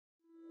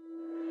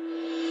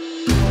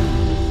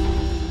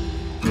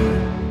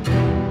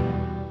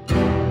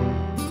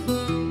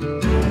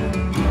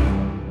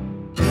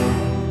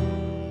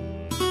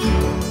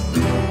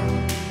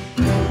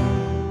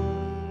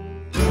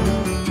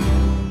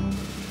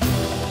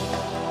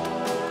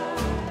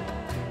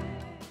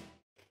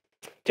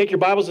Take your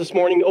Bibles this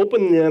morning,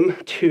 open them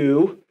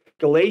to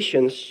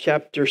Galatians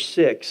chapter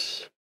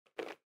 6.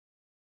 I'm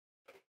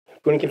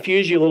going to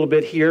confuse you a little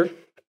bit here.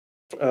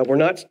 We're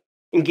not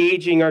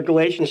engaging our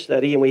Galatians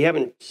study, and we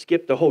haven't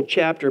skipped the whole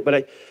chapter,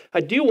 but I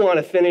do want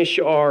to finish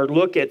our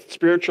look at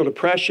spiritual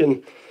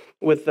depression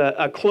with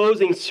a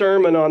closing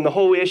sermon on the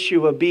whole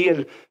issue of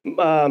being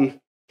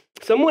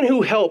someone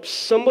who helps,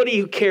 somebody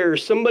who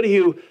cares, somebody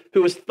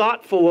who is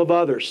thoughtful of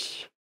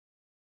others.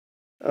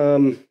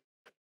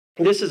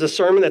 This is a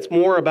sermon that's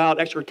more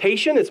about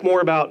exhortation. It's more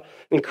about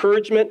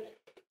encouragement.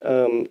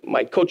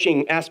 My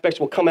coaching aspects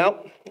will come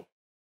out.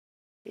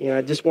 And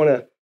I just want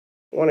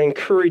to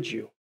encourage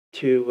you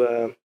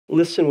to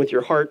listen with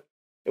your heart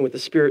and with the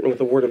Spirit and with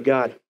the Word of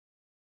God.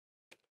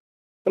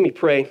 Let me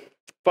pray.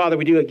 Father,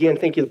 we do again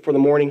thank you for the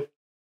morning.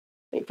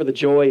 Thank you for the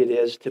joy it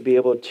is to be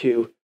able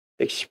to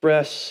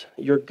express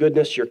your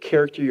goodness, your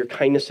character, your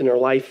kindness in our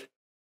life.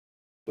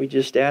 We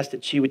just ask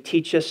that you would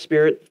teach us,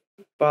 Spirit,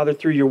 Father,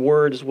 through your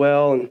word as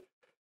well. And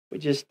we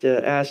just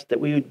ask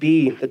that we would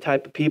be the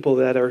type of people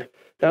that are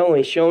not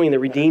only showing the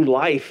redeemed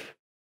life,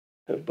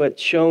 but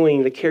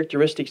showing the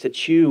characteristics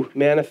that you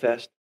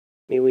manifest.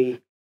 May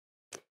we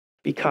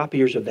be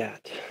copiers of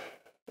that.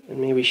 And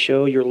may we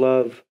show your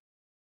love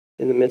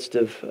in the midst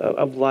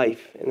of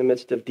life, in the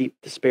midst of deep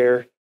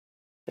despair,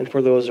 and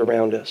for those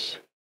around us.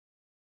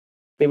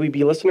 May we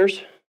be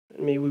listeners,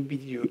 and may we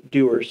be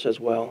doers as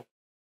well.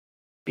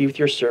 Be with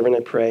your servant, I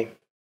pray.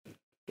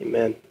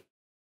 Amen.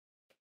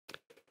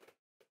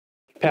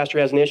 Pastor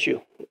has an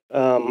issue.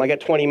 I got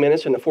 20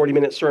 minutes and a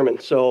 40-minute sermon,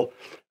 so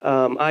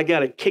I got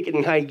to kick it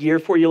in high gear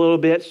for you a little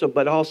bit,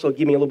 but also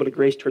give me a little bit of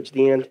grace towards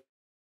the end.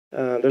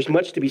 There's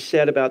much to be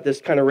said about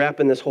this, kind of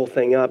wrapping this whole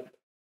thing up.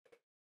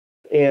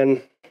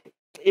 And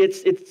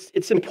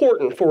it's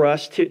important for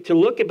us to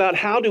look about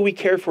how do we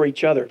care for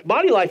each other.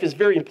 Body life is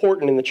very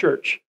important in the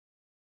church.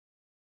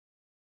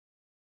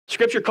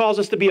 Scripture calls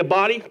us to be a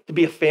body, to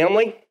be a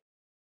family,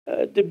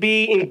 to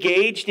be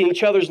engaged in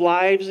each other's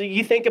lives.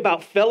 You think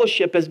about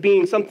fellowship as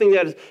being something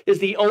that is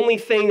the only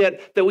thing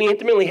that we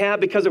intimately have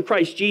because of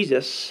Christ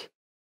Jesus.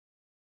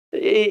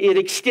 It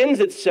extends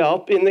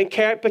itself in the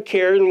type of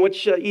care in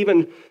which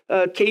even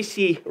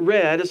Casey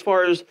read as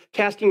far as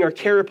casting our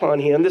care upon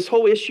him. This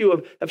whole issue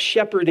of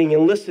shepherding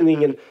and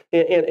listening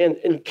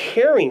and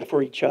caring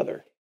for each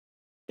other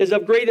is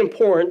of great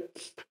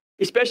importance,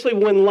 especially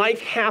when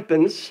life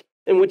happens,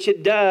 in which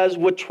it does,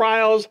 with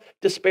trials,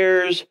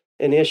 despairs,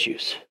 and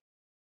issues.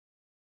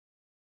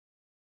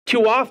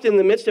 Too often in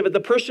the midst of it, the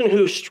person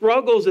who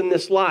struggles in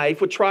this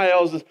life with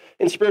trials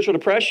and spiritual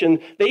depression,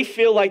 they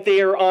feel like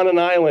they are on an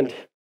island.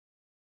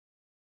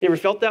 You ever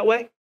felt that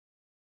way?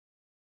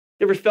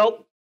 You ever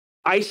felt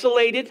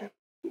isolated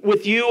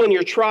with you and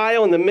your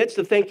trial in the midst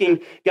of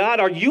thinking, God,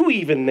 are you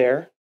even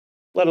there?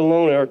 Let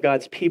alone are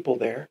God's people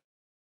there?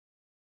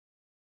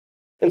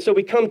 And so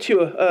we come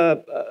to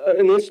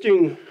an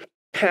interesting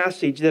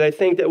passage that I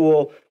think that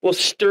will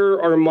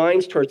stir our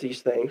minds towards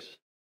these things.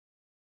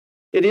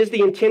 It is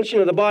the intention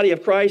of the body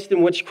of Christ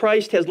in which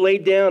Christ has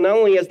laid down not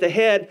only as the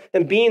head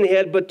and being the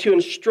head, but to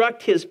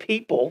instruct his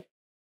people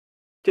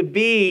to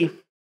be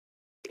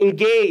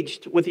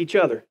engaged with each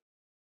other.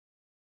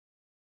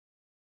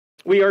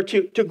 We are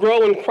to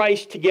grow in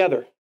Christ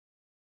together.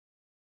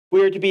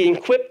 We are to be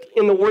equipped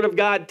in the Word of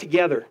God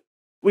together.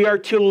 We are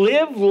to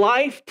live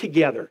life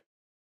together.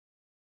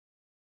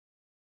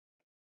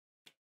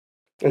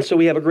 And so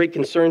we have a great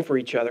concern for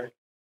each other.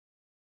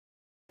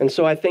 And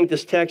so I think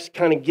this text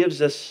kind of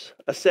gives us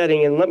a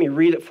setting, and let me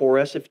read it for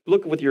us. If you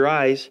look with your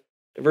eyes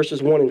at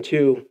verses 1 and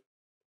 2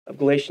 of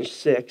Galatians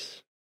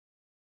 6.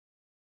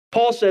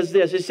 Paul says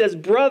this, it says,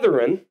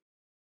 "Brethren,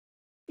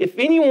 if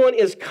anyone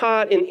is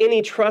caught in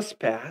any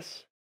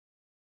trespass,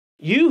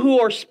 you who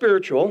are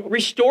spiritual,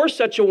 restore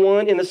such a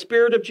one in the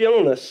spirit of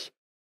gentleness,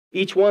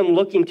 each one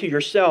looking to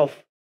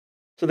yourself,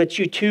 so that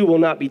you too will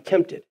not be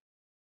tempted.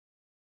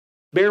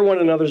 Bear one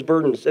another's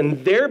burdens,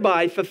 and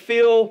thereby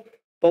fulfill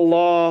the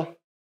law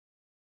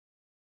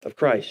of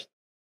Christ."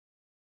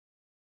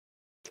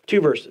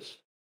 2 verses.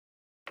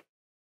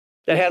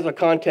 That has a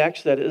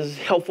context that is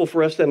helpful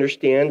for us to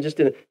understand just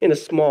in a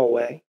small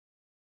way.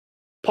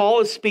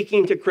 Paul is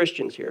speaking to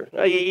Christians here.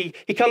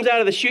 He comes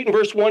out of the chute in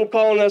verse 1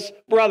 calling us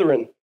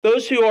brethren,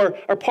 those who are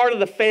part of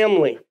the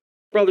family,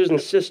 brothers and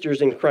sisters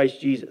in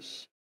Christ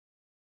Jesus.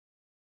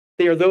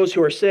 They are those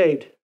who are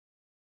saved.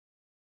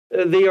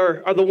 They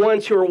are the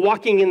ones who are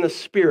walking in the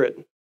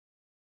Spirit.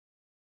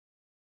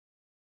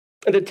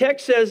 And the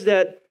text says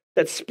that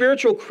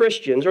spiritual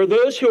Christians, or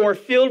those who are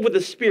filled with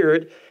the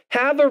Spirit,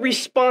 have a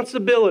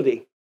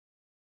responsibility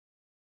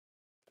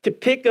to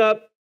pick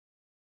up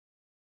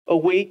a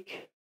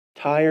weak,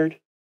 tired,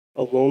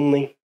 a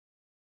lonely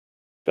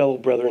fellow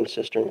brother and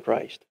sister in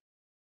Christ.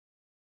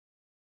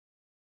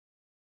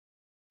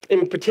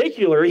 In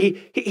particular,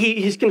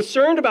 he's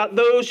concerned about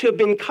those who have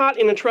been caught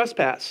in a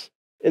trespass,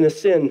 in a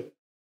sin.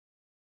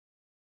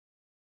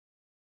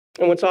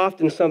 And what's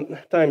often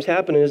sometimes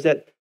happening is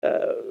that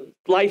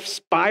life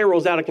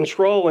spirals out of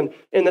control, and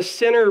in the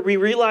center, we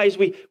realize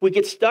we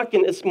get stuck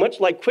in, it's much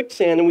like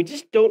quicksand, and we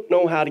just don't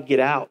know how to get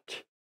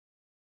out.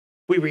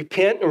 We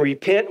repent and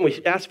repent and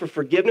we ask for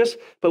forgiveness,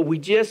 but we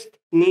just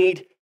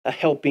need a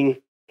helping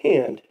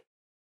hand.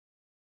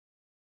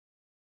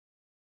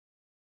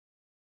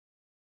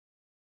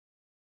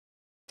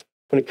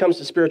 When it comes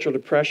to spiritual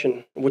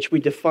depression, which we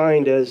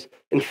defined as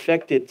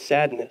infected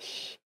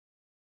sadness,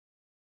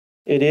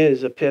 it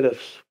is a pit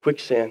of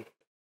quicksand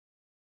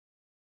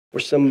where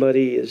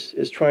somebody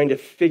is trying to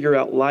figure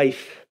out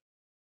life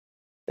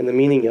and the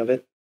meaning of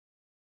it.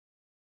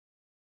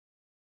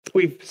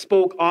 We've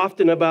spoke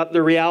often about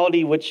the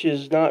reality, which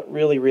is not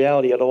really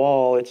reality at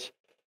all.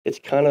 It's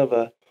kind of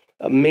a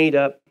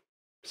made-up,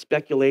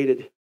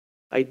 speculated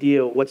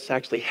idea of what's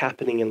actually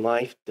happening in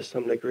life to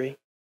some degree.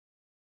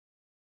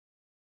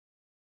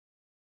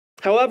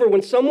 However,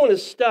 when someone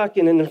is stuck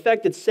in an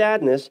infected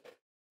sadness,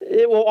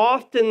 it will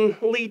often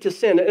lead to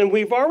sin. And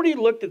we've already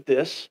looked at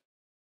this.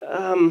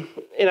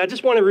 And I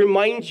just want to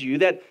remind you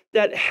that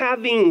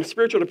having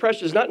spiritual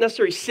depression is not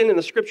necessarily sin in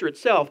the scripture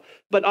itself,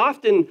 but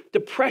often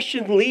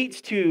depression leads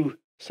to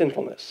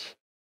sinfulness.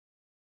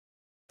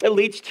 It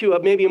leads to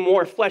maybe a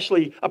more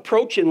fleshly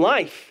approach in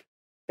life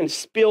and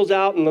spills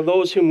out into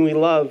those whom we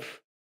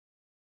love.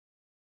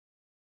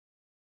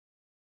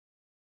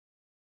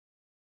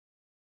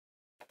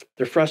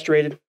 They're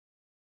frustrated.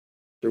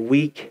 They're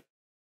weak.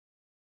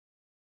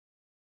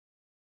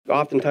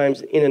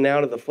 Oftentimes in and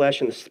out of the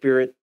flesh and the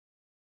spirit.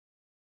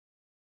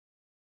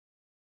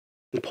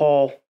 And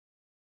Paul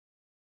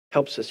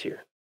helps us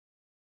here.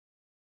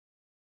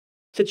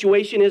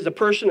 Situation is the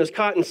person is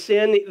caught in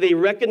sin. They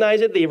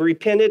recognize it. They've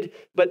repented,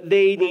 but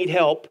they need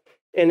help.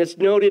 And it's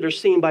noted or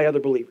seen by other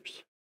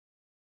believers.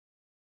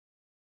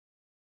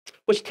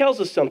 Which tells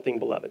us something,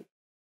 beloved.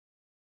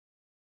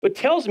 It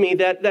tells me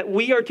that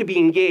we are to be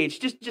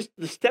engaged. Just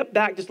to step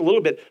back just a little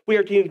bit. We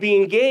are to be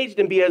engaged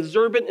and be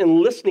observant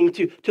and listening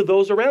to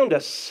those around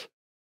us.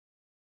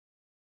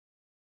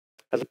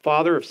 As a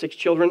father of 6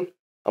 children,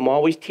 I'm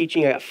always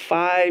teaching. I got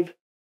 5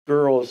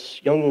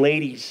 girls, young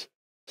ladies,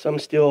 some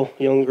still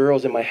young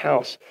girls in my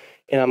house.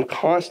 And I'm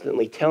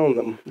constantly telling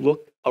them,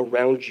 look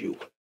around you.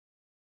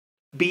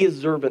 Be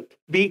observant.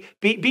 Be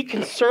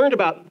concerned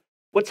about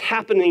what's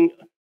happening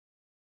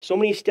so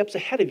many steps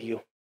ahead of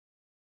you.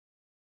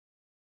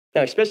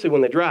 Now, especially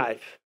when they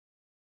drive.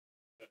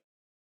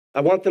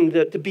 I want them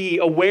to be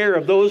aware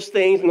of those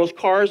things and those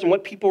cars and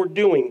what people are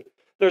doing.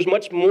 There's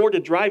much more to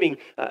driving.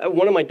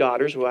 One of my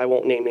daughters, who I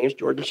won't name names,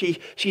 Jordan,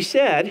 she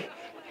said,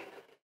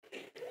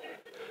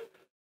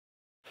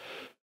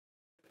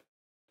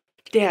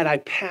 Dad, I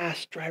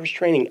passed driver's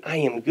training. I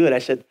am good. I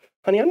said,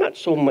 honey, I'm not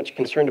so much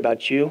concerned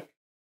about you.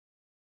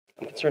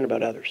 I'm concerned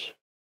about others.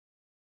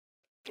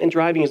 And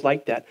driving is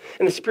like that.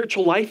 And the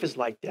spiritual life is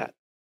like that.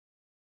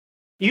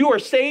 You are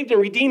saved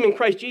and redeemed in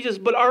Christ Jesus,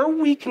 but are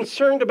we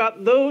concerned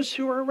about those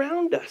who are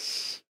around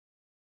us?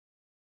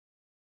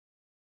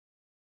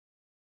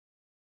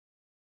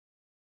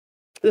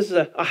 This is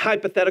a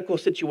hypothetical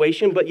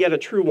situation, but yet a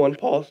true one,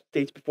 Paul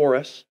states before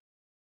us.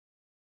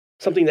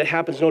 Something that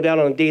happens, no doubt,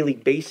 on a daily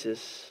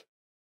basis.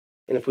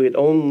 And if we would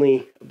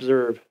only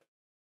observe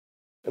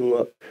and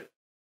look.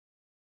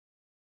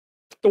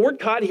 The word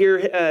caught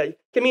here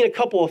can mean a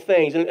couple of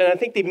things, and I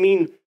think they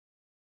mean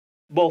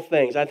both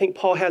things. I think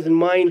Paul has in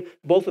mind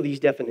both of these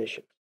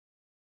definitions.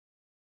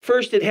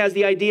 First, it has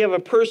the idea of a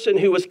person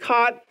who was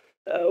caught,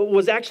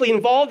 was actually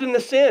involved in the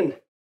sin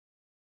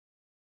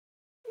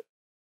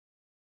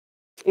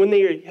when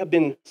they have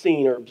been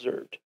seen or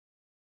observed.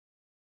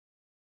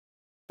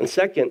 And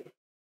second,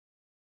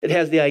 it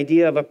has the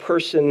idea of a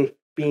person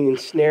being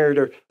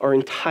ensnared or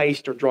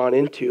enticed or drawn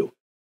into,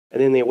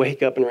 and then they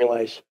wake up and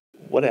realize,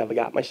 what have I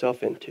got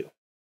myself into?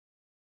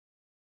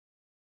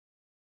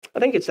 I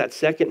think it's that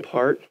second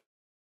part.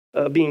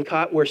 Being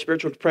caught where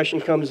spiritual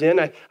depression comes in.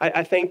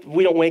 I think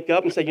we don't wake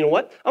up and say, you know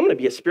what? I'm going to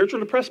be a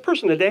spiritual depressed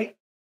person today.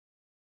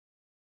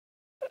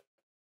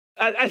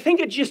 I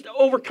think it just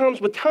overcomes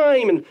with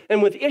time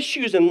and with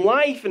issues in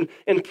life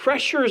and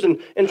pressures and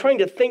trying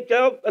to think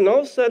out. And all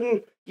of a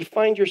sudden, you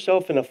find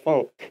yourself in a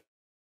funk.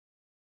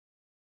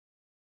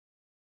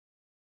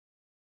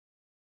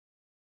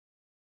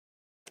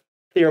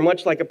 They are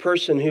much like a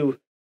person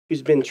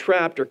who's been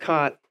trapped or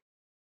caught.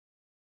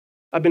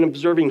 I've been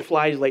observing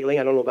flies lately.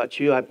 I don't know about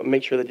you. I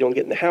make sure that they don't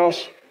get in the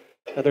house.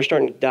 They're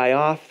starting to die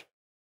off.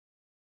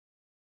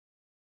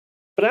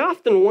 But I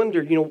often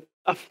wonder,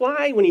 a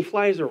fly, when he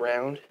flies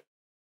around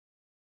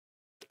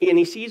and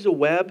he sees a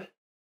web,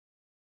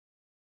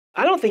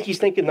 I don't think he's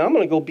thinking, I'm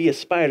going to go be a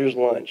spider's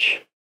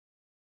lunch.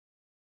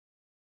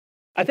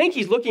 I think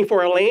he's looking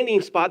for a landing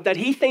spot that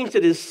he thinks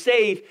it is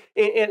safe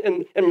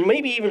and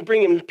maybe even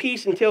bring him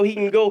peace until he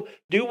can go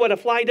do what a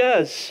fly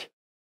does.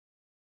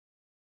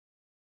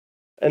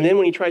 And then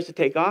when he tries to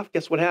take off,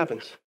 guess what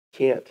happens?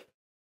 Can't.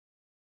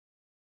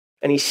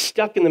 And he's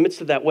stuck in the midst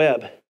of that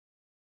web.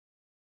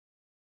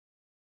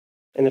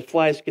 And the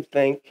flies could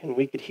think, and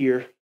we could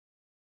hear,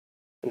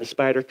 and the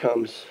spider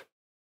comes.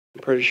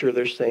 I'm pretty sure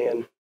they're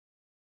saying,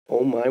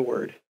 oh my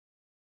word.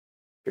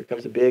 Here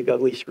comes a big,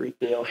 ugly,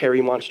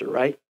 hairy monster,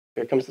 right?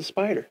 Here comes the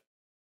spider.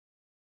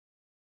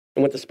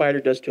 and what the spider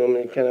does to him,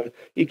 and kind of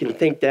you can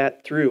think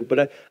that through.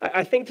 But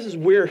I think this is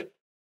where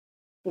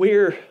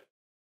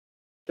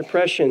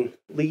depression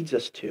leads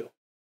us to.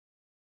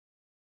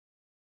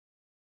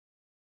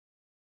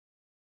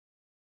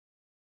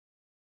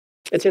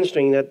 It's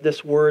interesting that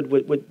this word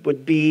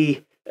would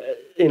be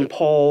in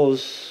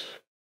Paul's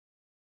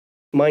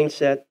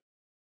mindset.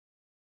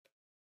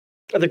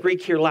 The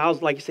Greek here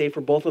allows, like I say,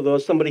 for both of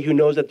those, somebody who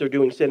knows that they're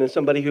doing sin and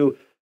somebody who,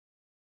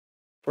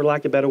 for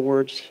lack of better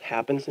words,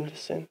 happens into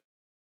sin.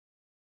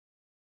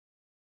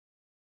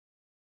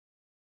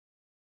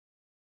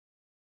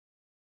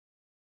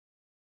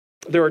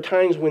 There are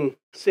times when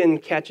sin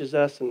catches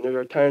us, and there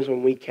are times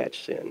when we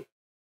catch sin.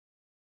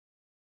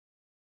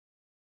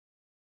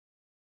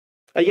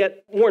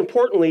 Yet, more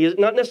importantly, is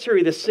not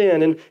necessarily the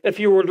sin. And if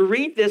you were to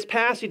read this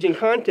passage in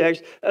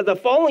context, the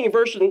following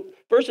verses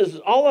is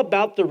all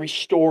about the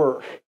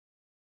restorer,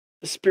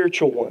 the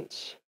spiritual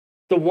ones,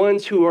 the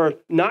ones who are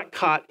not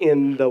caught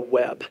in the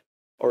web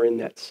or in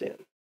that sin.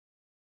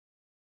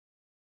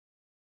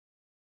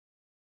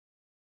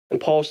 And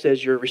Paul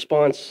says your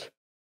response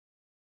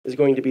is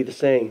going to be the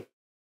same.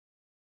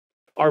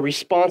 Our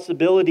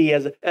responsibility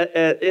as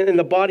in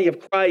the body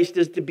of Christ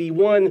is to be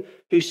one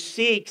who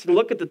seeks, and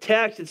look at the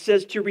text, it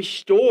says to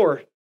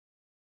restore.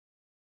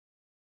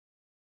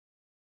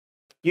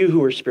 You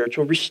who are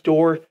spiritual,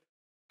 restore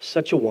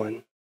such a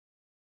one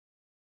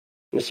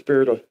in a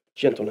spirit of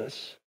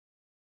gentleness.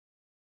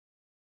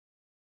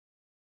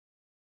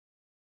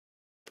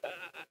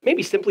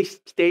 Maybe simply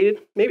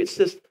stated, maybe it's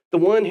just the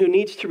one who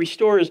needs to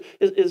restore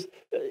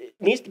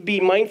needs to be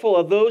mindful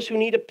of those who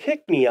need a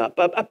pick-me-up,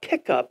 a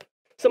pickup.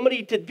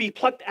 Somebody to be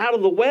plucked out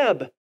of the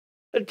web,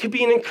 to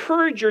be an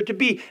encourager, to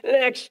be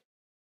an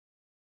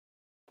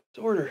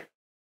exhorter.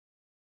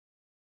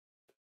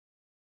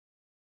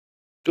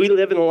 We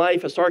live in a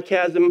life of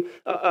sarcasm,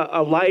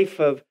 a life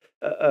of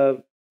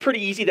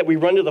pretty easy that we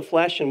run to the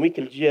flesh and we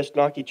can just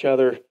knock each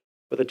other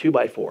with a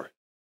 2x4.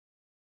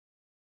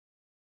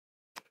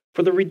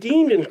 For the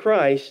redeemed in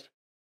Christ,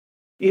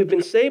 you have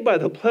been saved by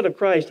the blood of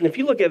Christ. And if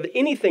you look at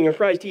anything in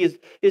Christ, he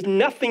is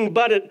nothing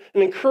but an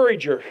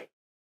encourager.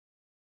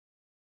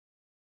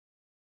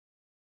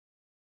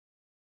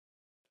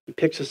 He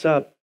picks us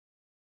up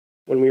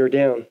when we are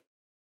down.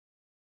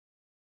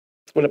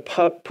 When a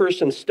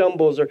person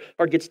stumbles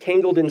or gets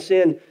tangled in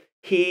sin,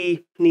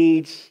 he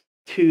needs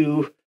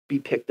to be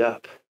picked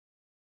up.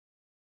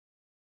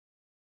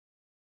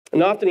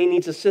 And often he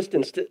needs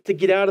assistance to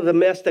get out of the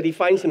mess that he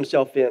finds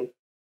himself in.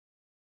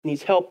 He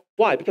needs help.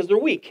 Why? Because they're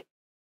weak.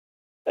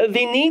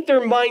 They need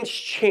their minds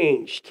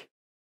changed,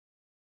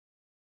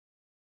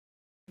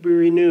 to be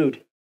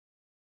renewed,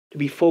 to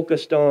be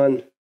focused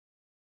on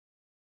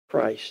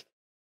Christ.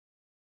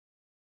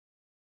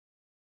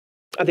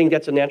 I think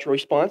that's a natural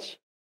response.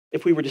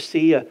 If we were to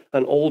see an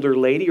older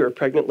lady or a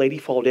pregnant lady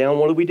fall down,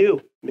 what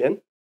do? Men?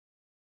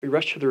 We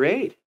rush to their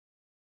aid.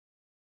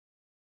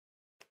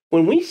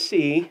 When we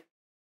see,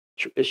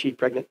 is she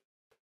pregnant?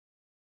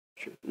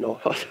 No,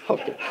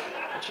 okay.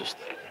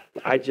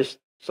 I just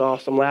saw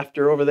some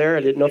laughter over there.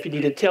 I didn't know if you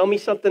needed to tell me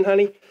something,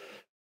 honey.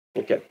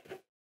 Okay,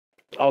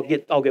 I'll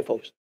get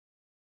focused.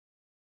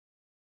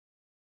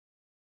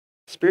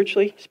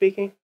 Spiritually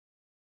speaking,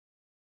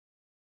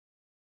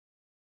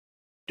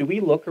 do we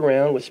look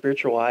around with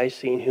spiritual eyes,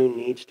 seeing who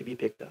needs to be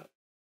picked up?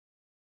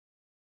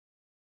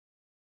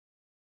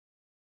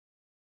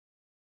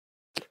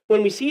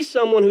 When we see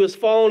someone who has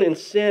fallen in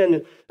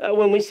sin,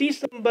 when we see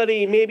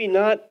somebody maybe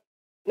not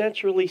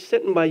naturally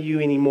sitting by you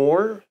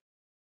anymore,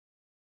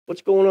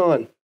 what's going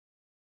on?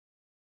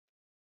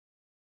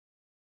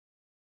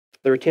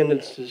 Their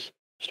attendance is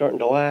starting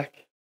to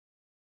lack.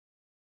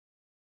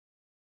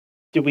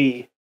 Do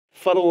we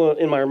fuddle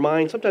in my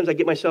mind? Sometimes I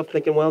get myself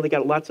thinking, well, they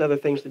got lots of other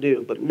things to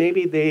do, but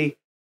maybe they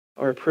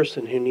are a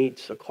person who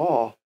needs a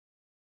call,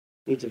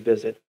 needs a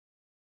visit,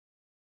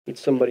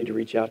 needs somebody to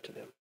reach out to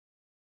them.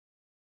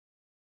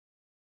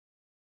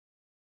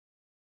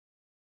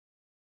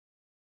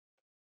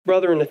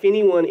 Brethren, if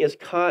anyone is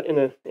caught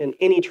in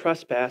any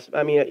trespass,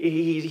 I mean,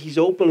 he's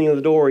opening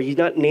the door. He's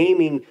not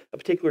naming a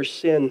particular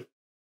sin.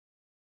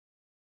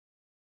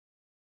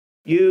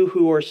 You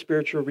who are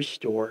spiritual,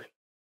 restore.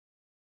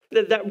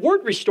 That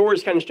word restore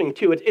is kind of interesting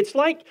too. It's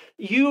like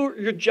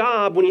your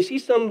job when you see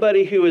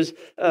somebody who is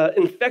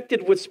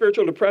infected with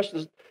spiritual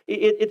depression.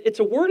 It's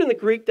a word in the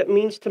Greek that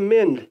means to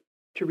mend.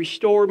 To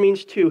restore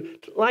means to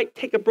like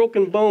take a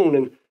broken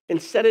bone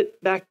and set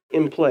it back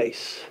in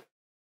place.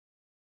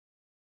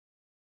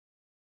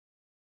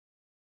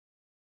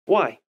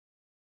 Why?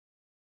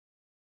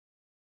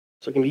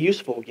 So it can be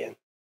useful again.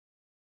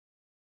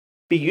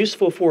 Be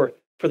useful for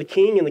the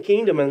king and the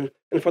kingdom and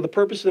for the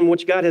purpose in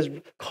which God has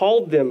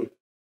called them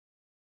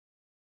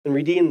and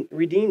redeem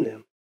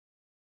them.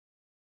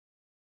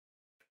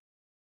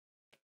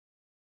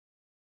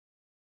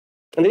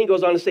 And then he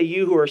goes on to say,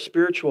 you who are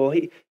spiritual.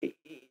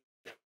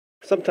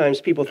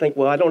 Sometimes people think,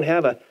 well, I don't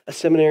have a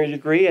seminary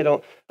degree.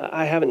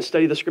 I haven't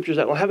studied the scriptures.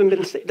 I haven't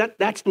been.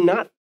 That's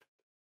not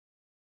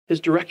his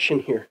direction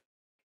here.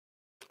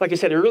 like I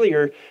said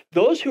earlier,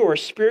 those who are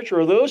spiritual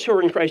or those who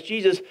are in Christ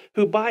Jesus,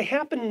 who by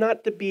happen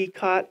not to be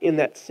caught in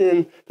that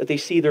sin that they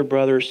see their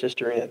brother or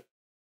sister in.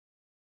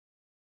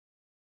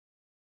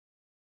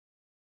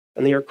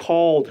 And they are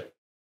called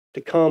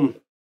to come,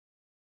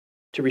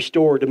 to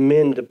restore, to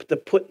mend, to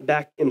put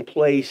back in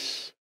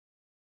place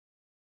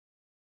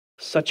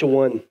such a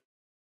one.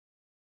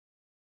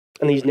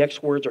 And these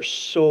next words are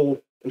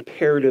so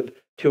imperative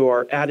to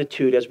our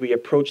attitude as we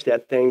approach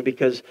that thing,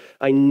 because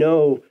I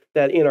know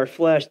that in our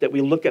flesh that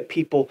we look at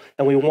people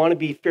and we want to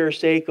be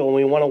pharisaical and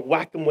we want to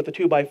whack them with a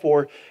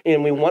 2x4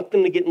 and we want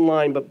them to get in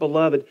line. But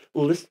beloved,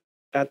 listen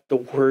at the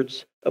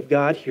words of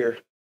God here.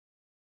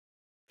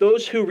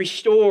 Those who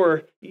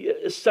restore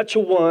such a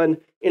one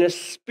in a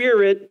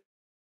spirit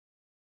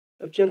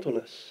of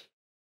gentleness.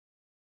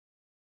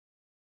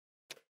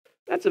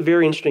 That's a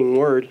very interesting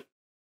word.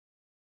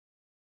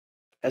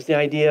 That's the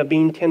idea of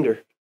being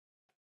tender.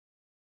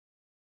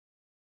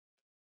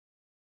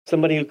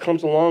 Somebody who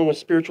comes along with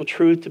spiritual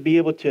truth to be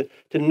able to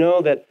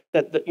know that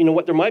you know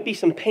what, there might be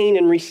some pain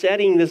in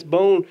resetting this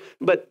bone,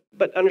 but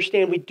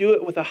understand we do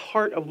it with a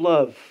heart of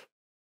love.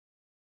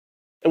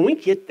 And we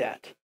get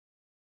that.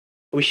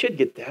 We should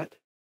get that.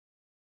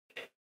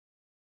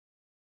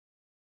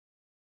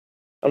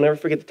 I'll never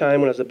forget the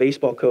time when I was a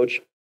baseball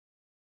coach.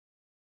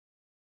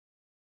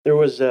 There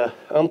was an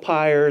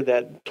umpire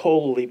that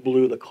totally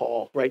blew the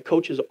call, right?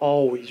 Coach is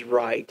always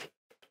right.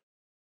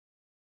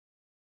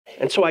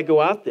 And so I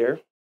go out there,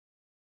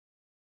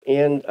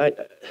 and I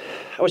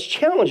was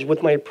challenged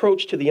with my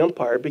approach to the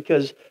umpire,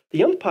 because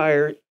the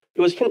umpire,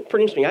 it was pretty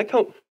interesting. I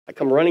come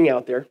running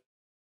out there,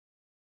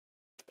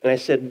 and I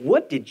said,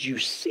 "What did you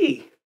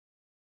see?"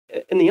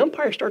 And the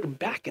umpire started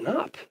backing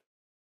up.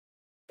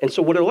 And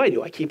so what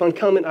do? I keep on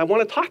coming. I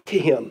want to talk to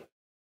him.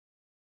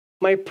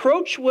 My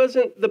approach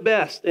wasn't the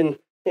best, and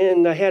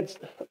I had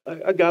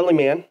a godly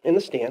man in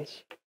the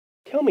stands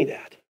tell me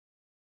that.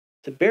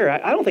 I said, "Bear,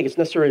 I don't think it's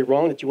necessarily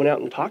wrong that you went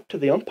out and talked to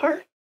the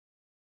umpire.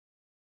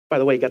 By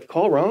the way, you got the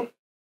call wrong.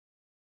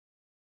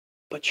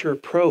 But your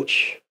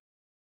approach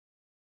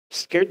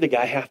scared the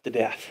guy half to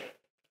death."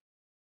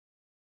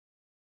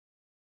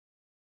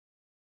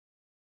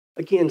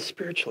 Again,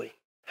 spiritually,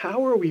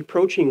 how are we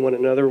approaching one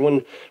another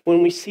when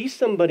we see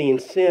somebody in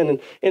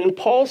sin? And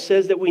Paul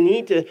says that we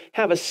need to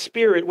have a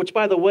spirit, which,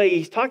 by the way,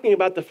 he's talking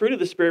about the fruit of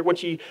the Spirit,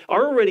 which he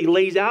already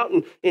lays out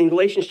in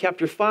Galatians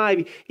chapter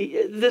 5,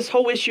 this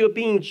whole issue of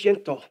being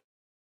gentle.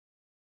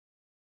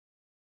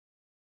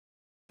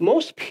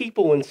 Most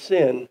people in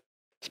sin,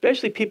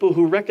 especially people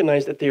who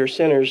recognize that they are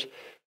sinners,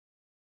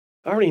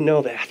 already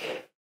know that.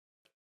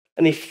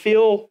 And they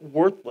feel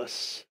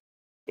worthless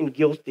and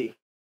guilty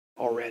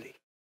already.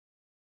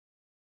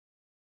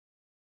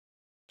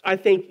 I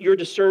think your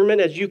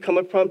discernment as you come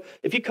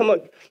if you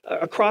come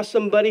across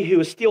somebody who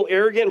is still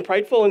arrogant and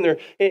prideful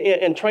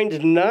and trying to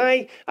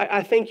deny,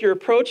 I think your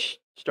approach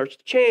starts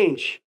to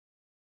change.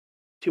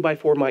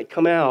 2x4 might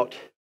come out.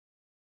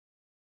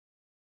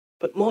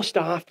 But most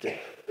often,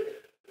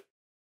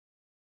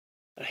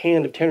 a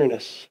hand of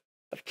tenderness,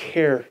 of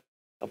care,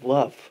 of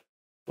love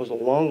goes a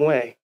long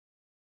way.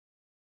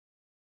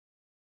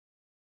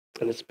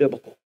 And it's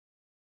biblical.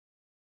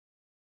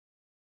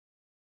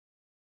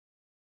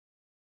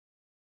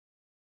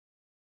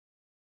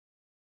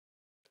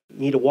 You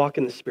need to walk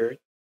in the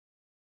Spirit,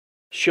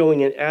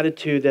 showing an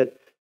attitude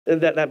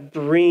that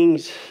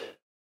brings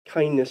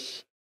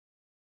kindness.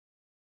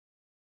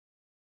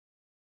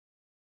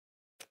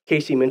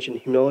 Casey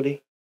mentioned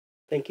humility,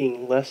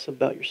 thinking less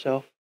about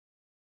yourself.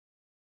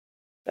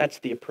 That's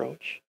the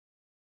approach.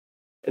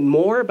 And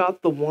more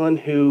about the one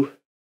who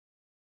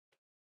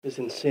is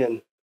in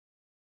sin,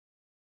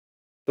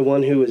 the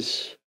one who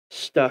is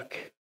stuck.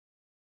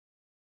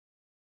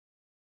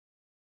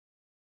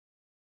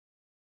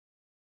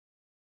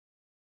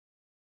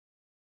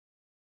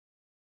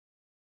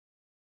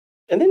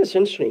 And then it's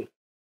interesting.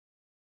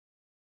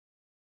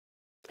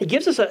 He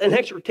gives us an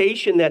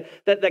exhortation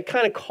that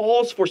kind of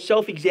calls for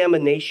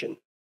self-examination. At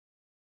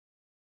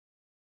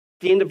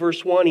the end of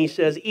verse 1, he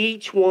says,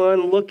 "Each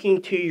one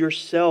looking to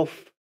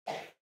yourself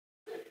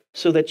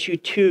so that you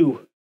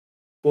too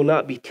will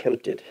not be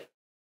tempted."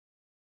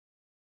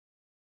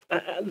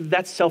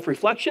 That's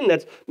self-reflection.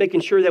 That's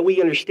making sure that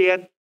we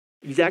understand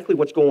exactly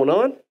what's going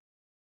on.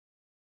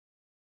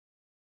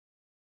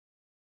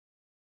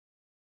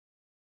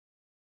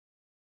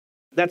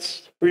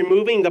 That's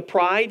removing the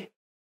pride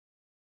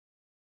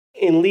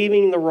and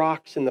leaving the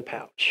rocks in the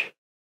pouch.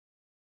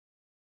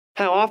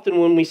 How often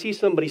when we see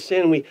somebody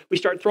sin, we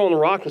start throwing the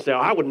rock and say, "Oh,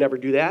 I would never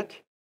do that.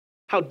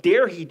 How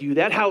dare he do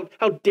that?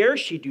 How dare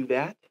she do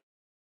that?"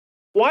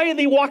 Why are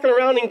they walking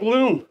around in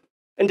gloom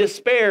and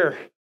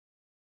despair?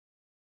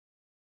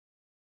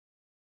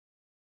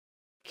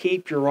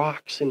 Keep your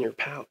rocks in your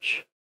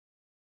pouch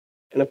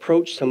and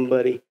approach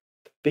somebody,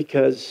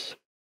 because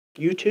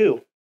you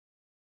too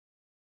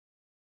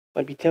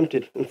might be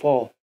tempted and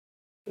fall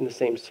in the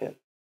same sin.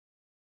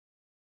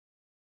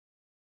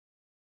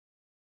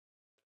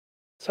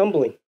 It's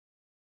humbling.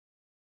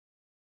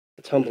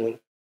 It's humbling.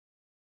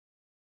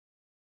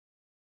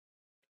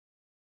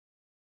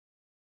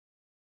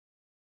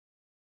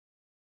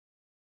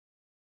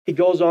 He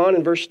goes on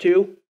in verse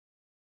 2.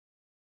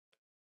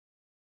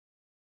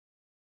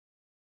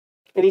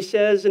 And he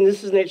says, and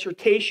this is an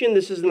exhortation,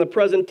 this is in the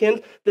present tense,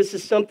 this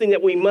is something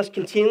that we must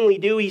continually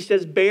do. He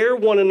says, bear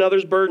one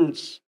another's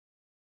burdens,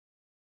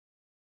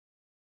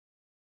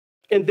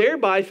 and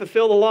thereby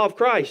fulfill the law of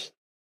Christ.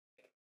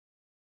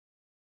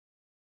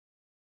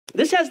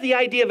 This has the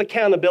idea of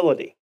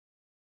accountability.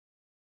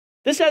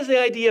 This has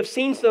the idea of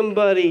seeing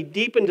somebody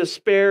deep in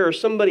despair or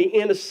somebody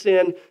in a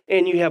sin,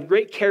 and you have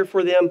great care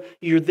for them.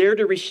 You're there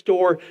to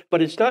restore,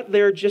 but it's not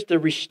there just to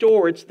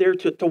restore. It's there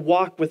to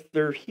walk with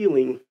their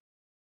healing,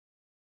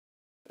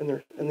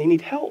 and they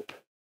need help.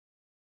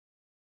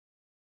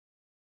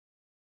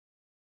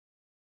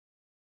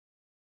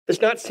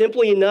 It's not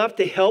simply enough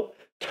to help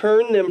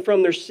turn them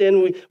from their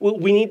sin.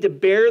 We need to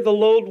bear the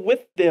load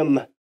with them.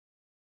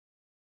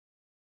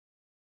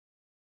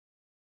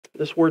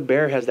 This word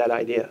bear has that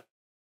idea.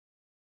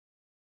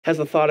 Has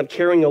the thought of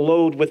carrying a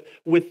load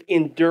with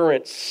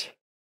endurance.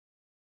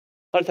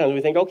 A lot of times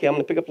we think, okay, I'm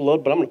going to pick up the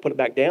load, but I'm going to put it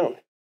back down.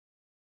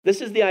 This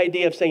is the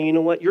idea of saying, you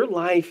know what, your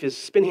life is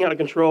spinning out of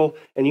control,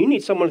 and you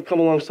need someone to come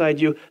alongside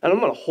you, and I'm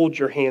going to hold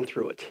your hand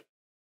through it.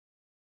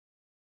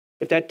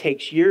 If that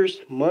takes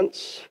years,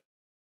 months,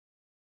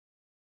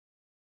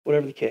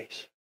 whatever the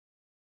case.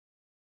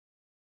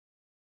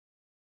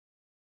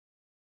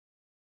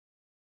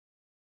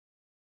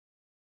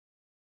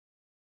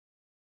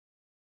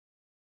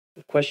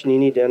 The question you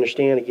need to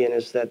understand again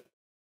is that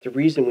the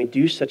reason we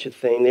do such a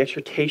thing, the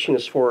exhortation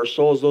is for our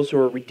souls, those who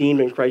are redeemed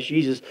in Christ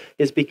Jesus,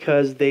 is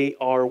because they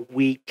are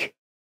weak.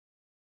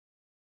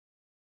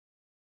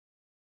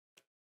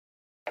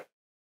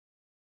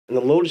 And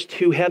the load is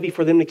too heavy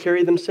for them to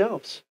carry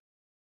themselves.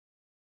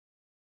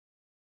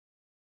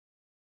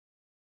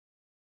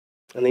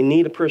 And they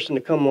need a person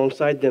to come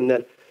alongside them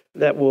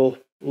that will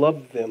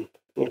love them,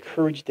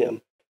 encourage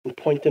them, and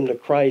point them to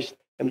Christ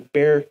and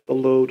bear the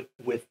load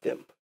with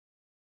them.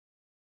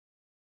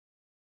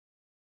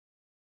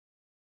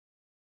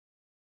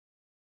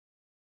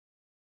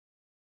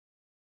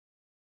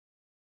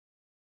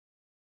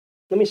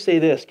 Let me say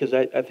this, because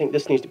I think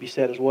this needs to be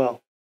said as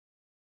well.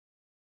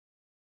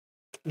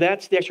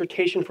 That's the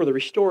exhortation for the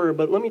restorer,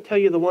 but let me tell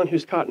you the one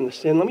who's caught in the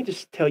sin. Let me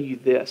just tell you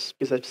this,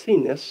 because I've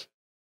seen this.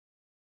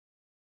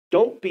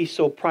 Don't be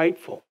so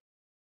prideful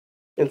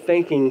in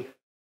thinking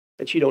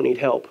that you don't need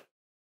help.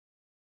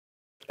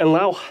 And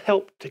allow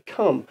help to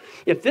come.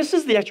 If this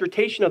is the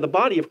exhortation of the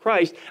body of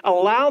Christ,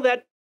 allow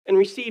that and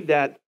receive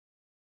that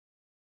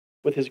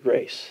with His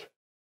grace.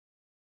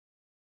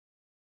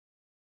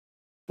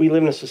 We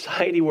live in a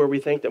society where we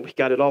think that we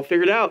got it all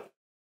figured out.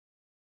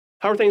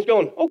 How are things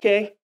going?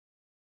 Okay.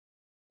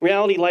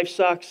 Reality, life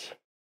sucks.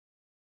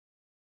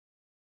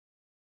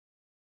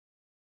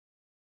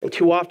 And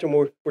too often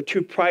we're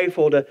too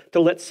prideful to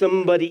let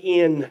somebody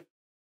in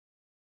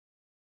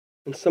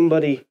and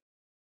somebody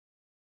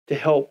to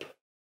help.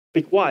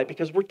 Why?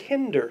 Because we're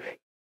tender.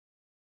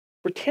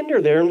 We're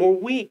tender there and we're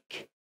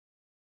weak.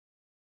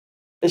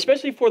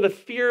 Especially for the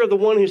fear of the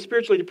one who's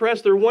spiritually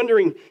depressed, they're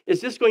wondering, is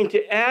this going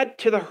to add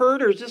to the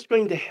hurt or is this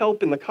going to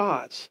help in the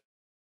cause?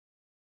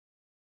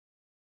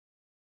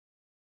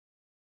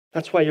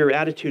 That's why your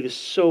attitude is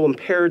so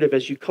imperative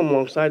as you come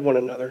alongside one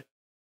another.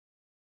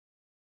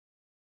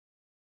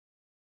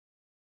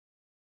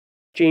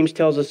 James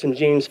tells us in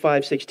James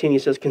 5:16, he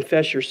says,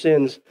 confess your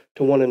sins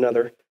to one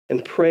another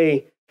and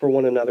pray for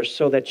one another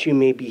so that you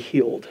may be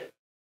healed.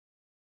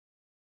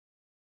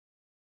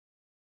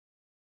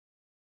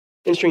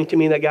 Interesting to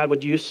me that God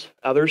would use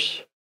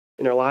others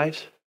in our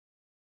lives.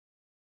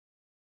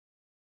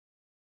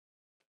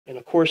 And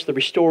of course, the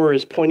restorer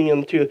is pointing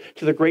them to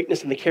the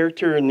greatness and the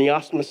character and the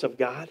awesomeness of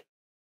God.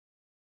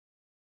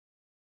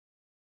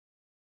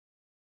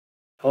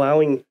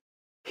 Allowing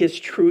His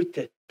truth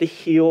to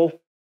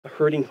heal a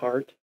hurting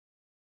heart.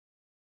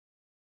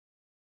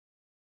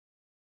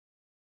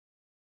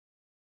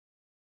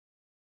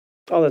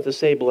 All that to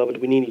say,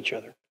 beloved, we need each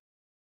other.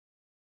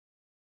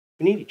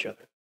 We need each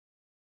other.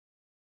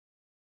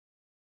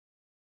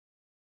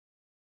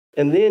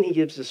 And then He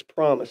gives this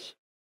promise.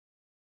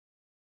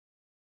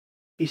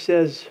 He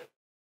says,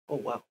 oh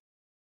wow,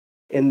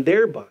 and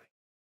thereby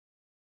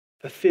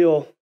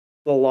fulfill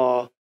the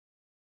law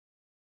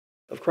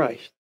of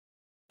Christ.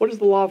 What is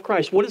the law of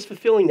Christ? What is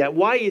fulfilling that?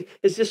 Why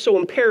is this so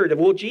imperative?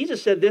 Well,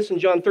 Jesus said this in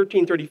John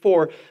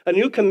 13:34, a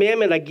new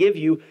commandment I give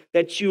you,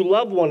 that you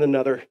love one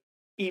another,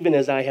 even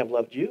as I have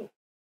loved you.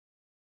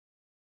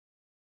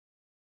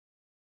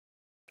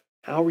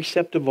 How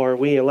receptive are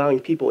we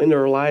allowing people into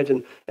our lives,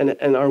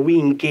 and are we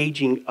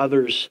engaging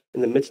others in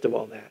the midst of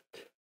all that?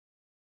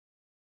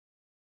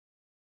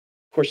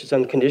 Of course, it's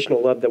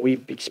unconditional love that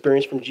we've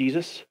experienced from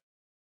Jesus.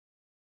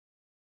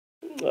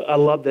 A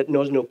love that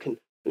knows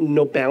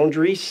no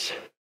boundaries.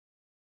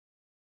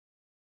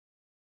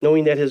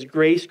 Knowing that His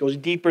grace goes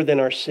deeper than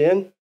our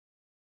sin.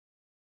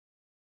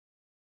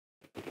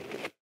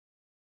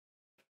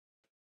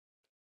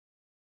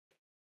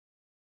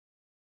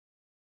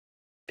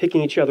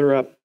 Picking each other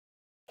up,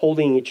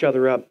 holding each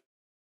other up,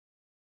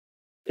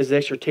 is the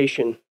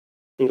exhortation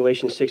in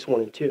Galatians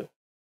 6:1 and 2.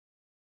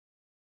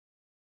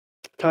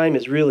 time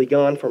is really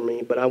gone from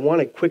me, but I want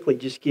to quickly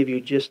just give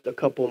you just a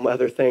couple of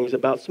other things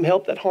about some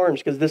help that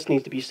harms, because this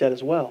needs to be said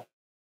as well.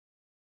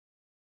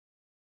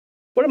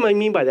 What do I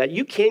mean by that?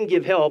 You can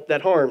give help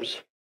that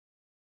harms.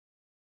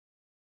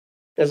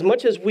 As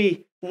much as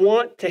we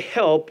want to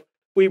help,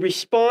 we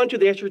respond to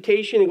the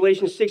exhortation in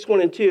Galatians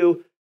 6:1 and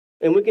 2,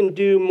 and we can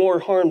do more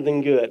harm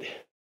than good.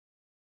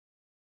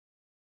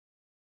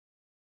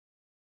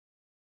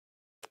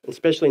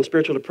 Especially in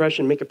spiritual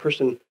depression, make a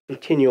person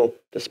continual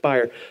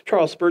despair.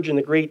 Charles Spurgeon,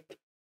 the great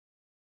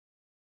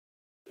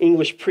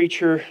English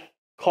preacher,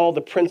 called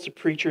the Prince of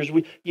Preachers.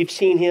 You've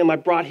seen him. I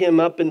brought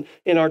him up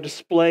in our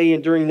display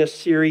and during this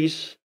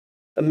series.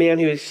 A man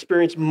who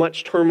experienced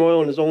much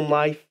turmoil in his own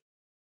life.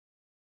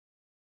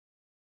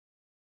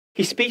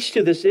 He speaks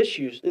to this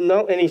issue,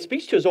 and he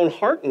speaks to his own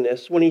heart in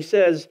this when he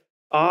says,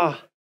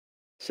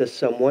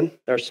 says one,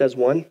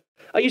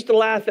 I used to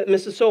laugh at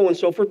Mrs.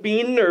 So-and-so for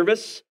being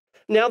nervous.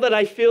 Now that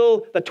I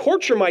feel the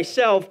torture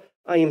myself,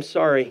 I am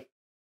sorry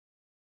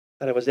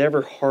that I was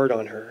ever hard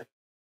on her.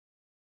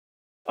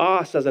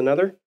 Says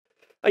another,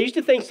 I used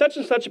to think such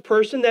and such a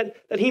person that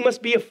he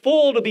must be a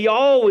fool to be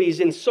always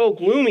in so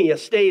gloomy a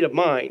state of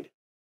mind.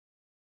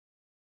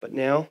 But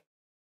now,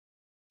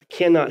 I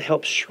cannot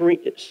help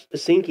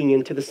sinking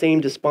into the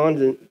same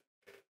despondent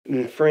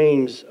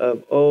frames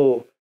of,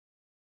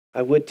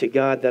 I would to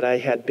God that I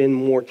had been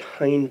more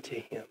kind to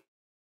him.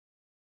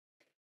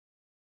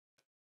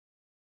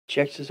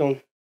 Checks his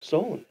own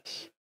soul in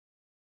this.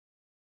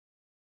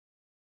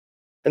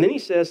 And then he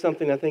says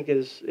something I think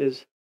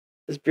is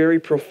very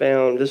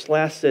profound. This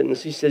last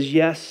sentence, he says,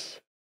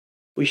 yes,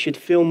 we should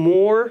feel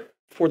more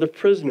for the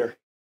prisoner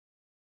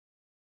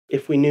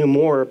if we knew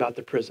more about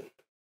the prison.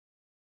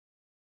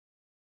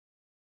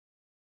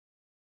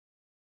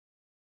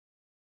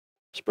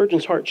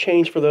 Spurgeon's heart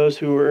changed for those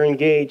who are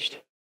engaged.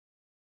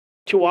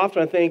 Too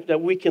often I think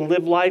that we can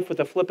live life with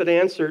a flippant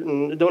answer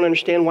and don't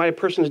understand why a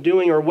person is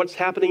doing or what's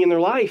happening in their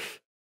life.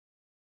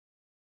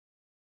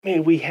 May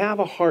we have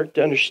a heart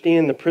to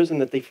understand the prison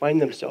that they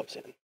find themselves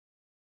in,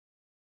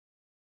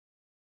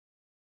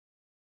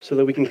 so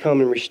that we can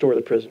come and restore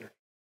the prisoner.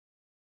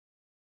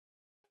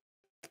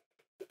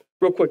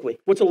 Real quickly,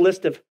 what's a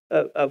list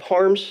of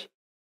harms?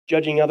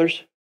 Judging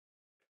others.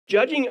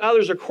 Judging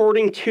others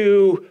according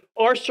to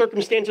our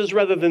circumstances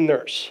rather than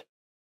theirs.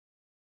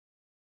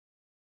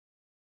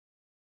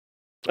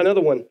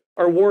 Another one,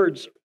 our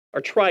words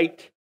are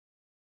trite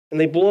and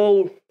they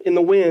blow in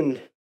the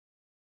wind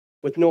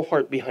with no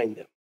heart behind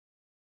them.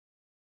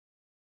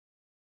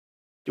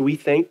 Do we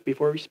think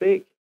before we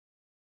speak?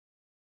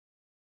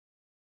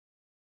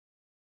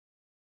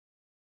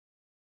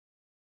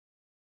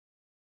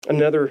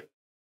 Another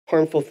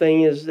harmful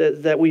thing is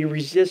that we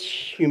resist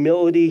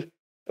humility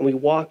and we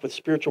walk with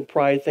spiritual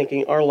pride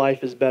thinking our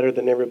life is better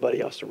than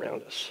everybody else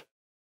around us.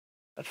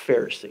 A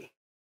Pharisee.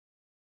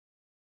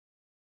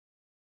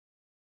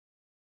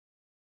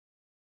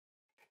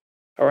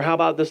 Or how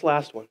about this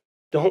last one?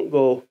 Don't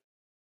go,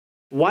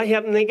 why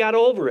haven't they got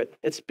over it?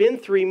 It's been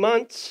 3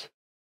 months.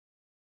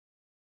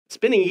 It's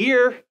been a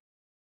year.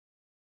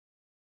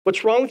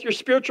 What's wrong with your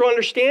spiritual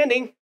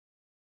understanding?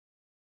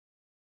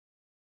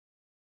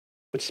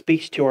 Which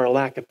speaks to our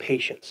lack of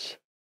patience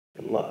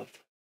and love.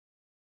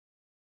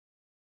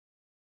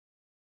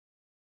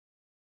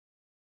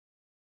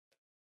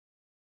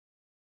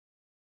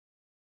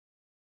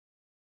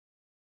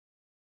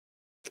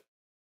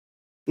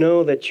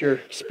 Know that your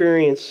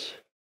experience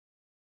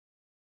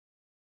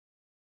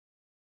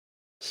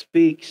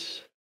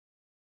speaks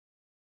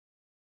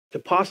to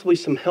possibly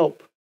some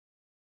help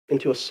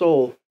into a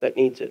soul that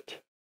needs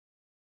it.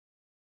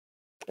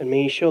 And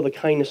may you show the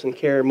kindness and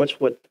care, much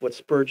what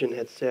Spurgeon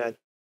had said.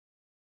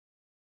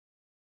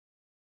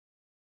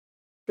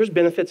 There's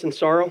benefits in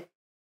sorrow.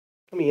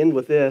 Let me end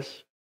with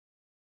this.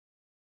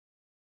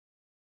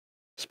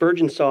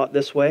 Spurgeon saw it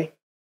this way.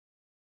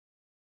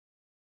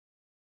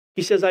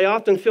 He says, I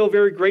often feel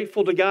very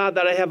grateful to God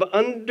that I have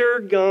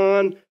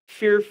undergone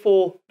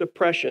fearful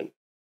depression.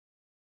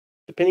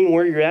 Depending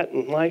where you're at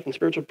in life and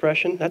spiritual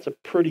depression, that's a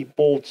pretty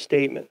bold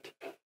statement.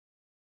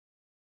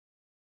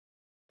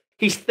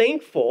 He's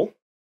thankful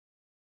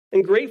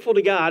and grateful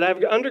to God.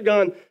 I've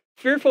undergone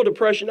fearful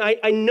depression.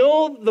 I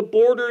know the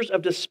borders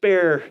of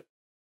despair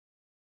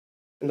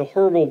and the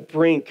horrible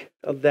brink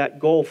of that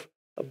gulf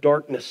of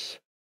darkness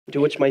into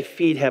which my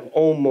feet have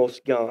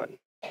almost gone.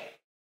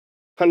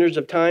 Hundreds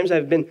of times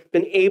I've been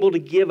able to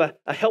give a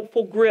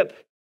helpful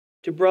grip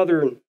to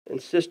brothers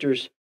and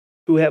sisters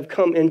who have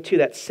come into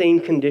that same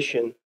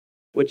condition,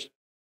 which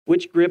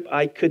grip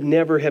I could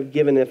never have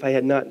given if I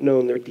had not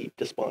known their deep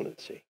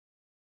despondency.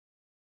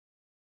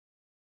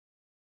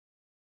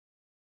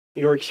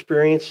 Your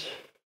experience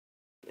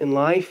in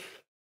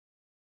life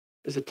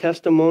is a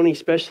testimony,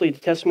 especially the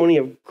testimony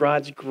of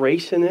God's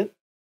grace in it,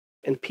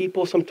 and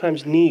people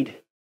sometimes need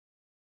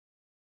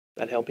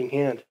that helping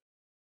hand.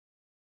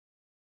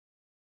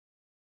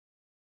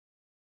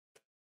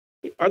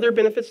 Are there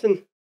benefits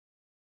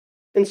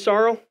in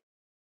sorrow?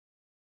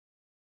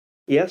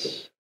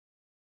 Yes.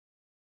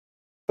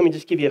 Let me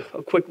just give you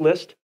a quick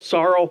list.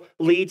 Sorrow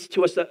leads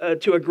to us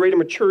to a greater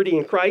maturity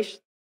in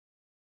Christ.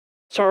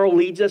 Sorrow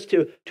leads us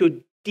to a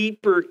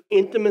deeper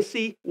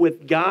intimacy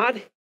with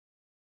God.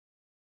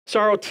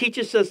 Sorrow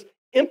teaches us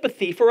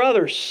empathy for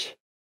others.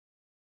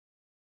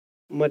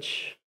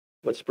 Much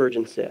what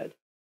Spurgeon said.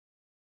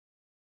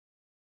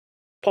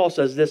 Paul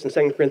says this in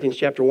 2 Corinthians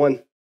chapter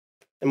 1.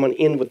 I'm going to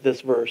end with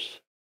this verse.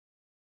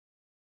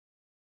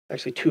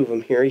 Actually, two of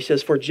them here. He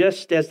says, "For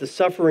just as the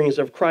sufferings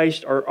of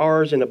Christ are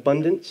ours in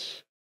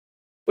abundance,"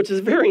 which is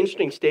a very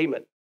interesting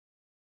statement.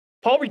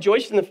 Paul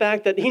rejoiced in the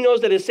fact that he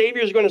knows that his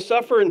Savior is going to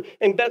suffer,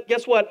 and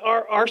guess what?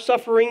 Our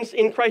sufferings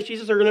in Christ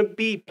Jesus are going to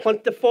be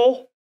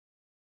plentiful.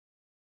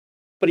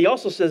 But he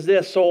also says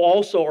this, "So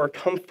also our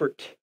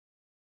comfort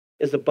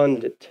is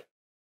abundant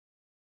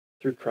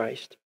through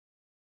Christ."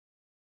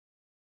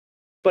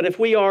 But if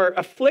we are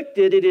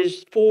afflicted, it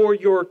is for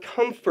your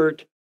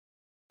comfort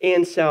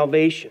and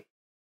salvation.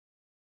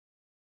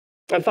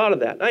 I've thought of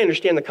that. I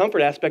understand the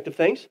comfort aspect of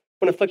things.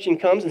 When affliction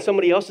comes and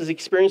somebody else has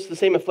experienced the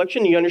same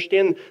affliction, you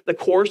understand the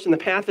course and the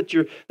path that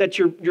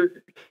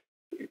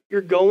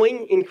you're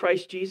going in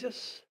Christ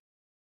Jesus.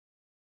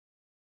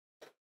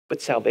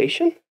 But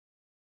salvation?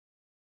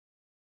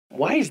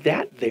 Why is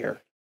that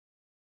there?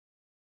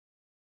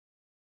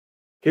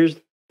 Here's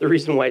the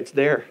reason why it's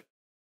there.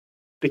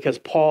 Because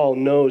Paul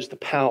knows the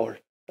power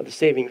of the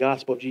saving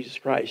gospel of Jesus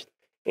Christ.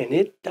 And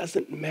it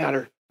doesn't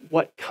matter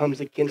what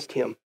comes against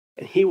him.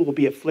 And he will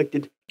be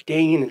afflicted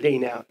day in and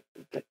day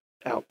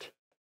out.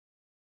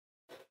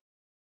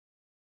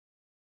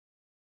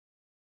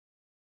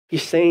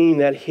 He's saying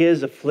that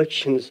his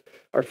afflictions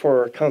are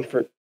for our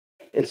comfort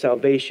and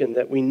salvation,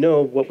 that we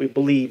know what we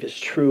believe is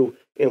true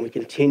and we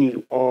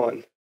continue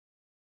on.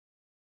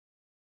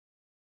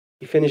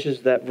 He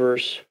finishes that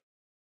verse,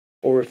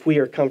 "Or if we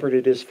are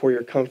comforted, it is for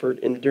your comfort,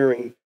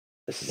 enduring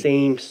the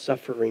same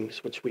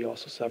sufferings which we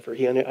also suffer."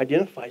 He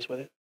identifies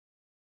with it.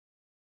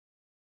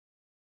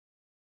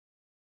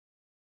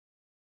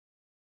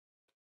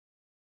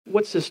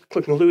 What's this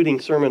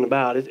concluding sermon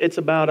about? It's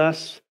about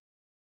us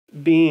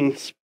being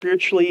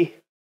spiritually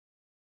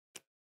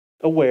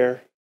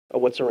aware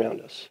of what's around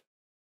us.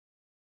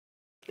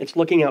 It's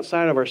looking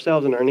outside of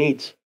ourselves and our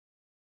needs.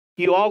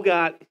 You all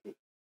got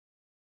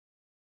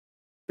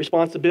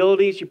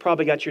responsibilities. You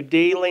probably got your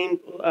day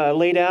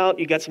laid out.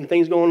 You got some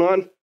things going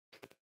on.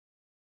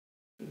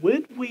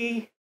 Would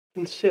we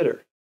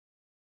consider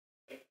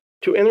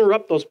to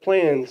interrupt those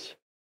plans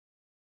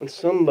when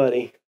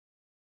somebody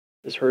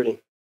is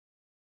hurting?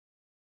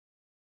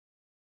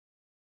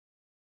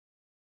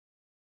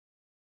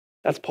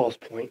 That's Paul's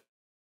point.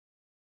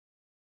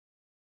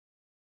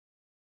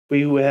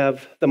 We who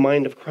have the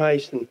mind of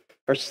Christ and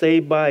are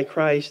saved by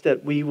Christ,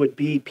 that we would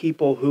be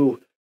people who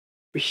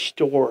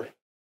restore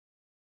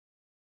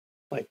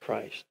like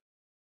Christ.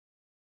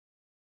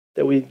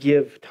 That we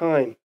give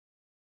time.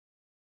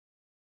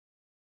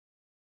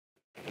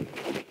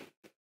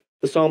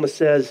 The psalmist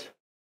says,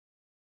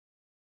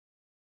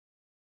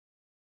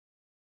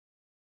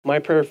 my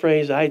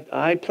paraphrase,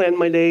 I plan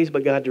my days,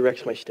 but God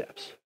directs my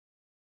steps.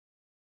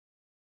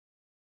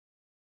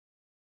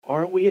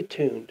 Are we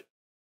attuned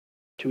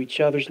to each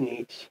other's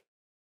needs?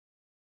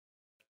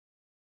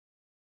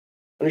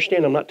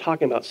 Understand, I'm not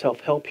talking about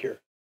self-help here.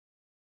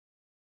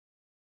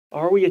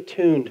 Are we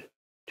attuned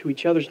to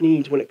each other's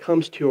needs when it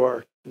comes to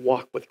our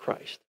walk with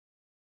Christ?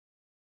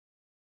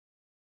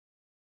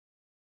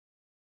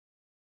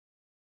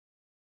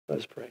 Let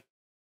us pray.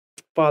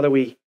 Father,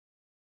 we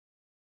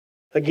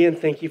again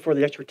thank you for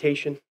the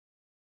exhortation,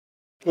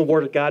 the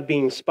word of God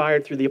being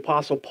inspired through the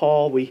Apostle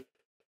Paul. We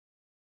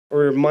are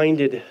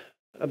reminded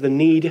of the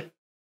need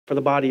for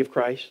the body of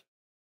Christ.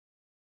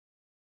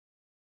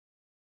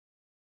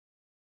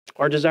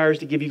 Our desire is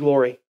to give you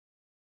glory.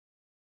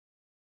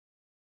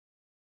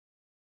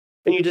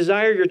 And you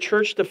desire your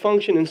church to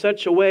function in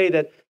such a way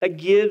that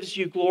gives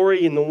you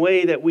glory in the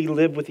way that we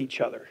live with each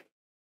other.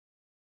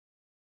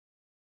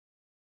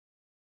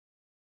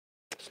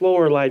 Slow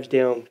our lives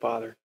down,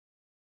 Father.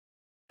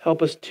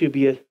 Help us to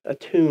be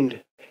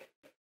attuned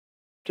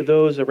to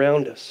those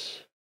around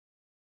us.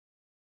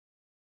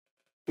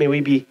 May we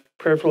be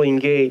prayerfully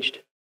engaged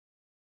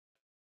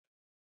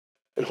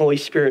and Holy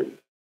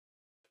Spirit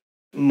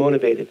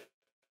motivated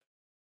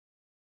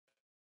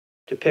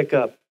to pick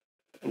up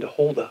and to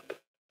hold up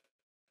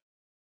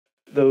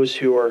those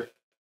who are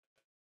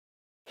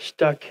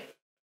stuck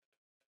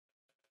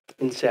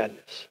in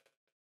sadness,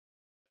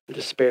 and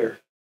despair,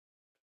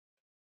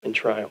 and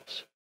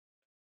trials.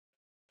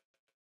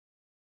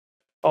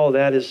 All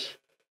that is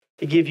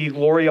to give you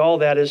glory. All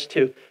that is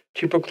to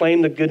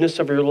proclaim the goodness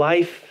of your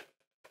life.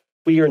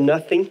 We are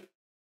nothing,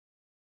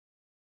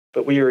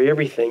 but we are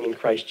everything in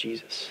Christ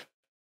Jesus.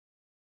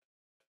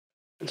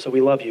 And so we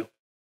love you,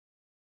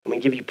 and we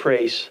give you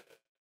praise.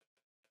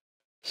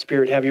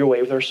 Spirit, have your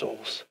way with our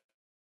souls.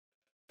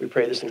 We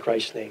pray this in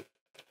Christ's name.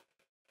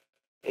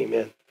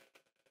 Amen.